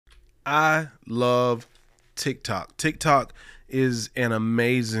I love TikTok. TikTok is an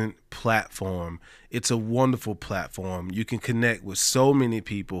amazing platform. It's a wonderful platform. You can connect with so many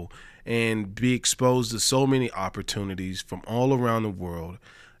people and be exposed to so many opportunities from all around the world.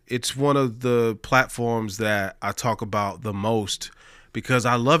 It's one of the platforms that I talk about the most because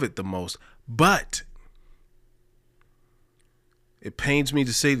I love it the most. But it pains me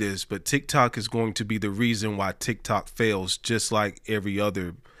to say this, but TikTok is going to be the reason why TikTok fails, just like every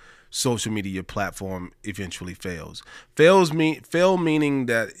other social media platform eventually fails. Fail meaning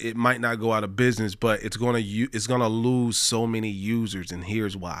that it might not go out of business, but it's gonna lose so many users, and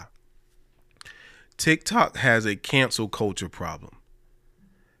here's why. TikTok has a cancel culture problem.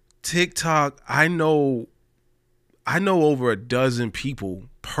 TikTok, I know over a dozen people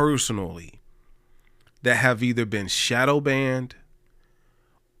personally that have either been shadow banned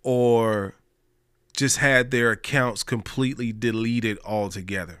or just had their accounts completely deleted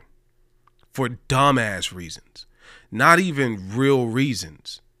altogether for dumbass reasons, not even real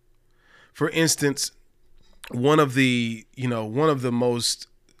reasons. For instance, one of the most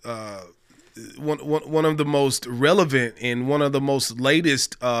one of the most relevant and one of the most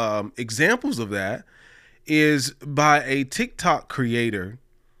latest examples of that is by a TikTok creator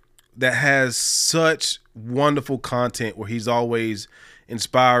that has such wonderful content where he's always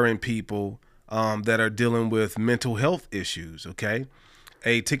inspiring people that are dealing with mental health issues. Okay.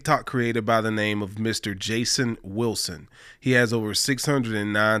 A TikTok creator by the name of Mr. Jason Wilson. He has over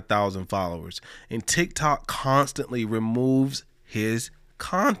 609,000 followers, and TikTok constantly removes his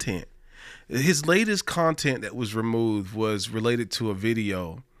content. His latest content that was removed was related to a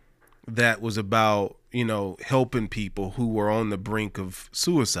video that was about, helping people who were on the brink of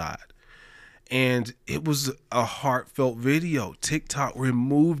suicide. And it was a heartfelt video. TikTok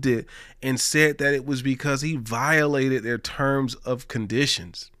removed it and said that it was because he violated their terms of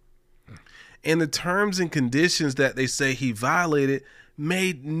conditions. And the terms and conditions that they say he violated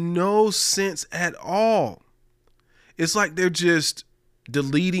made no sense at all. It's like they're just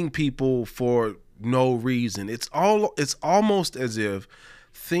deleting people for no reason. It's almost as if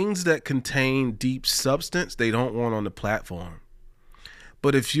things that contain deep substance they don't want on the platform.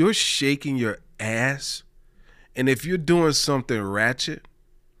 But if you're shaking your ass and if you're doing something ratchet,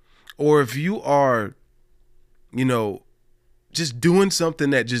 or if you are, just doing something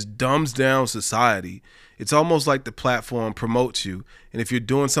that just dumbs down society, it's almost like the platform promotes you. And if you're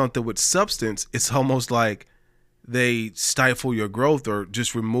doing something with substance, it's almost like they stifle your growth or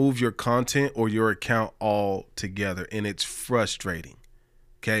just remove your content or your account altogether. And it's frustrating.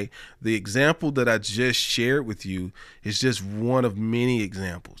 Okay. The example that I just shared with you is just one of many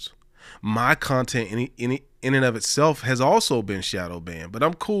examples. My content in and of itself has also been shadow banned, but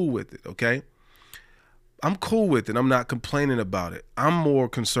I'm cool with it. Okay. I'm cool with it. I'm not complaining about it. I'm more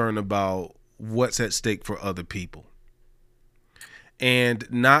concerned about what's at stake for other people. And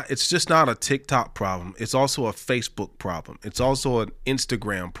it's just not a TikTok problem. It's also a Facebook problem. It's also an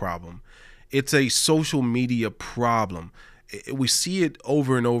Instagram problem. It's a social media problem. We see it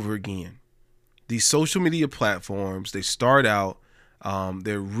over and over again. These social media platforms, they start out,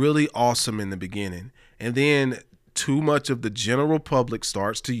 they're really awesome in the beginning. And then too much of the general public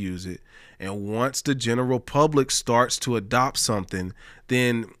starts to use it. And once the general public starts to adopt something,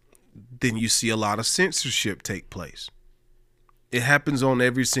 then you see a lot of censorship take place. It happens on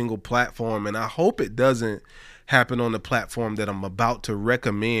every single platform. And I hope it doesn't happen on the platform that I'm about to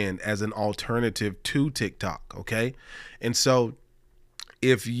recommend as an alternative to TikTok. Okay. And so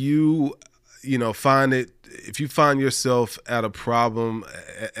if you find yourself at a problem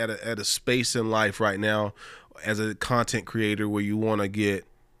at a space in life right now as a content creator where you want to get,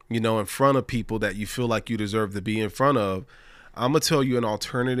 in front of people that you feel like you deserve to be in front of, I'm going to tell you an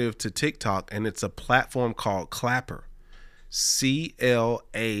alternative to TikTok, and it's a platform called Clapper. CLAPPER,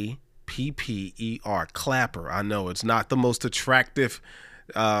 Clapper. I know it's not the most attractive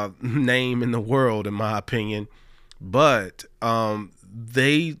name in the world, in my opinion, but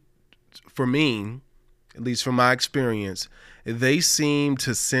they, for me, at least from my experience, they seem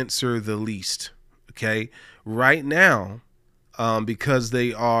to censor the least. Okay, right now, because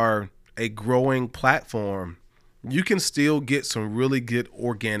they are a growing platform, you can still get some really good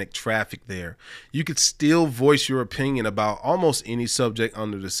organic traffic there. You could still voice your opinion about almost any subject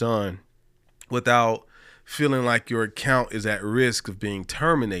under the sun without feeling like your account is at risk of being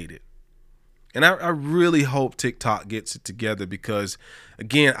terminated. And I really hope TikTok gets it together because,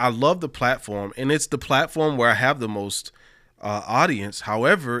 again, I love the platform, and it's the platform where I have the most audience.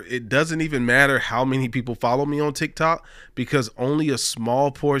 However, it doesn't even matter how many people follow me on TikTok because only a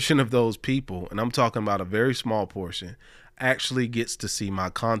small portion of those people, and I'm talking about a very small portion, actually gets to see my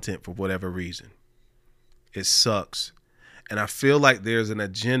content for whatever reason. It sucks. And I feel like there's an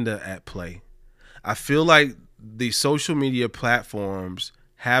agenda at play. I feel like the social media platforms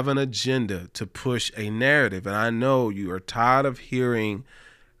have an agenda to push a narrative. And I know you are tired of hearing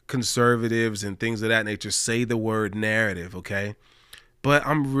conservatives and things of that nature say the word narrative, okay? But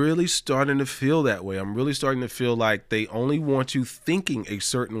I'm really starting to feel that way. I'm really starting to feel like they only want you thinking a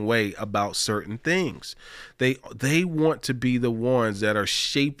certain way about certain things. They want to be the ones that are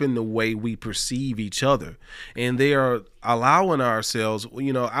shaping the way we perceive each other. And they are allowing ourselves,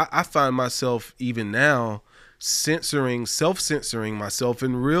 I find myself even now self-censoring myself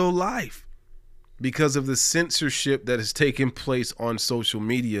in real life because of the censorship that is taking place on social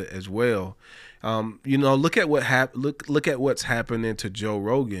media as well. Look at look at what's happening to Joe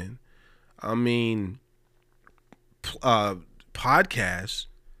Rogan. I mean, podcast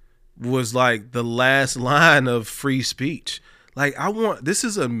was like the last line of free speech. Like, this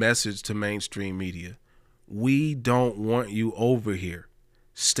is a message to mainstream media. We don't want you over here.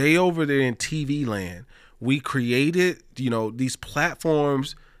 Stay over there in TV land. We created, these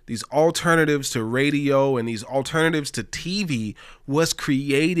platforms, these alternatives to radio and these alternatives to TV was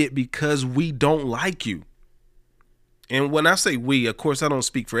created because we don't like you. And when I say we, of course, I don't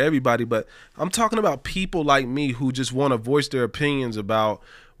speak for everybody, but I'm talking about people like me who just want to voice their opinions about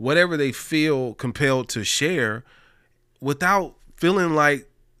whatever they feel compelled to share without feeling like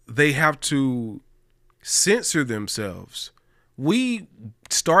they have to censor themselves. We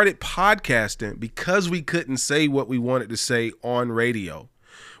started podcasting because we couldn't say what we wanted to say on radio.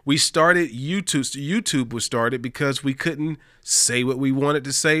 We started YouTube. YouTube was started because we couldn't say what we wanted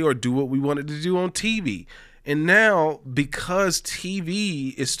to say or do what we wanted to do on TV. And now, because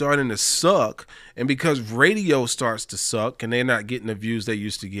TV is starting to suck and because radio starts to suck and they're not getting the views they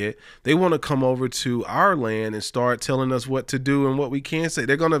used to get, they want to come over to our land and start telling us what to do and what we can't say.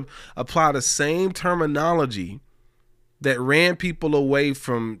 They're going to apply the same terminology that ran people away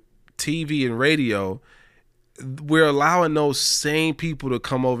from TV and radio. We're allowing those same people to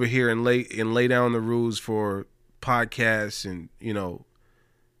come over here and lay down the rules for podcasts and,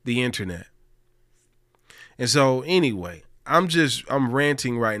 the internet. And so anyway, I'm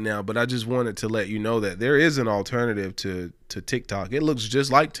ranting right now, but I just wanted to let you know that there is an alternative to TikTok. It looks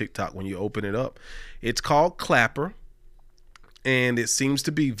just like TikTok when you open it up. It's called Clapper, and it seems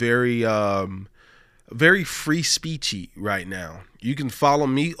to be very free speechy right now. You can follow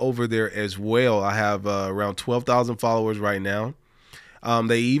me over there as well. I have around 12,000 followers right now.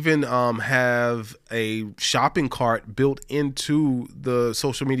 They even have a shopping cart built into the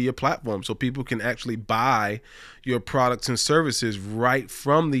social media platform so people can actually buy your products and services right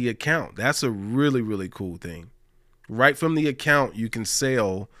from the account. That's a really, really cool thing. Right from the account, you can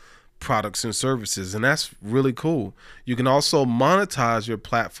sell products and services, and that's really cool. You can also monetize your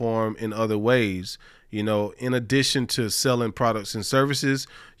platform in other ways. In addition to selling products and services,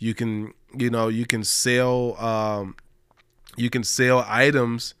 you can sell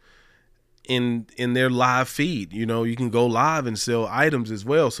items in their live feed. You can go live and sell items as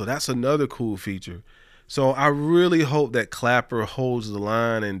well. So that's another cool feature. So I really hope that Clapper holds the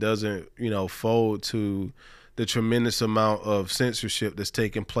line and doesn't, fold to the tremendous amount of censorship that's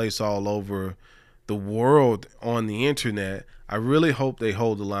taking place all over the world on the internet. I really hope they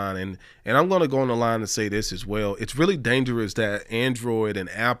hold the line. And I'm going to go on the line and say this as well. It's really dangerous that Android and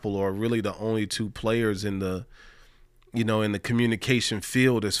Apple are really the only two players in the communication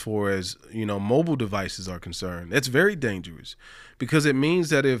field as far as, mobile devices are concerned. That's very dangerous because it means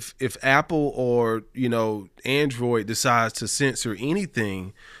that if Apple or, Android decides to censor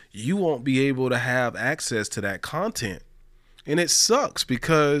anything, you won't be able to have access to that content. And it sucks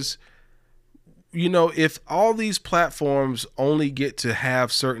because, if all these platforms only get to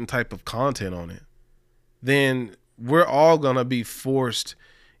have certain type of content on it, then we're all going to be forced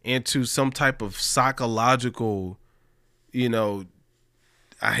into some type of psychological, I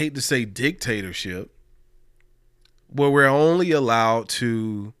hate to say dictatorship, where we're only allowed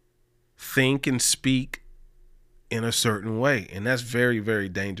to think and speak in a certain way. And that's very, very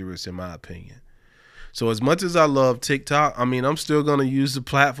dangerous in my opinion. So as much as I love TikTok, I'm still going to use the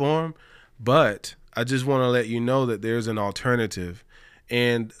platform, but I just want to let you know that there's an alternative.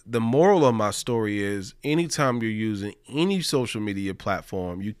 And the moral of my story is anytime you're using any social media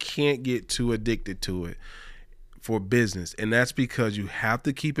platform, you can't get too addicted to it for business. And that's because you have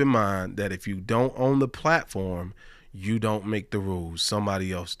to keep in mind that if you don't own the platform, you don't make the rules.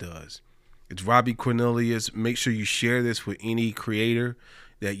 Somebody else does. It's Robbie Cornelius. Make sure you share this with any creator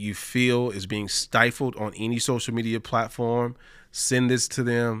that you feel is being stifled on any social media platform. Send this to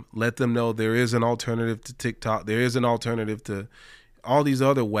them. Let them know there is an alternative to TikTok. There is an alternative to all these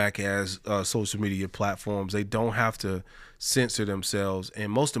other whack ass social media platforms. They don't have to censor themselves.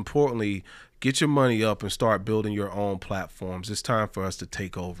 And most importantly, get your money up and start building your own platforms. It's time for us to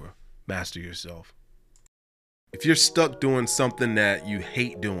take over. Master yourself. If you're stuck doing something that you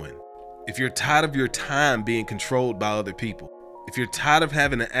hate doing, if you're tired of your time being controlled by other people, if you're tired of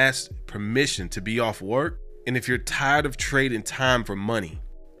having to ask permission to be off work, and if you're tired of trading time for money,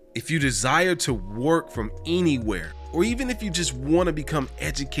 if you desire to work from anywhere, or even if you just want to become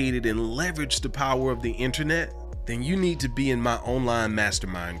educated and leverage the power of the internet, then you need to be in my online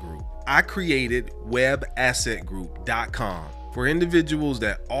mastermind group. I created webassetgroup.com for individuals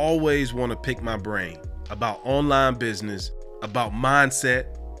that always want to pick my brain about online business, about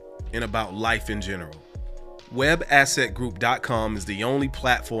mindset, and about life in general. Webassetgroup.com is the only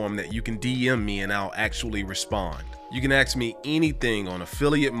platform that you can DM me and I'll actually respond. You can ask me anything on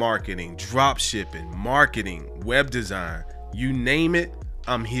affiliate marketing, drop shipping, marketing, web design, you name it,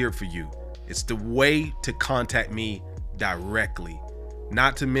 I'm here for you. It's the way to contact me directly.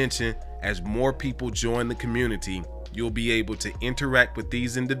 Not to mention, as more people join the community, you'll be able to interact with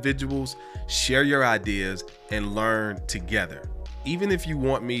these individuals, share your ideas, and learn together. Even if you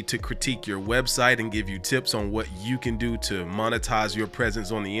want me to critique your website and give you tips on what you can do to monetize your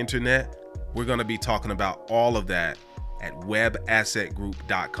presence on the internet, we're going to be talking about all of that at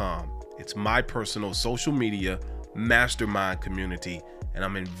webassetgroup.com. It's my personal social media mastermind community, and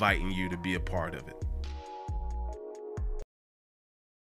I'm inviting you to be a part of it.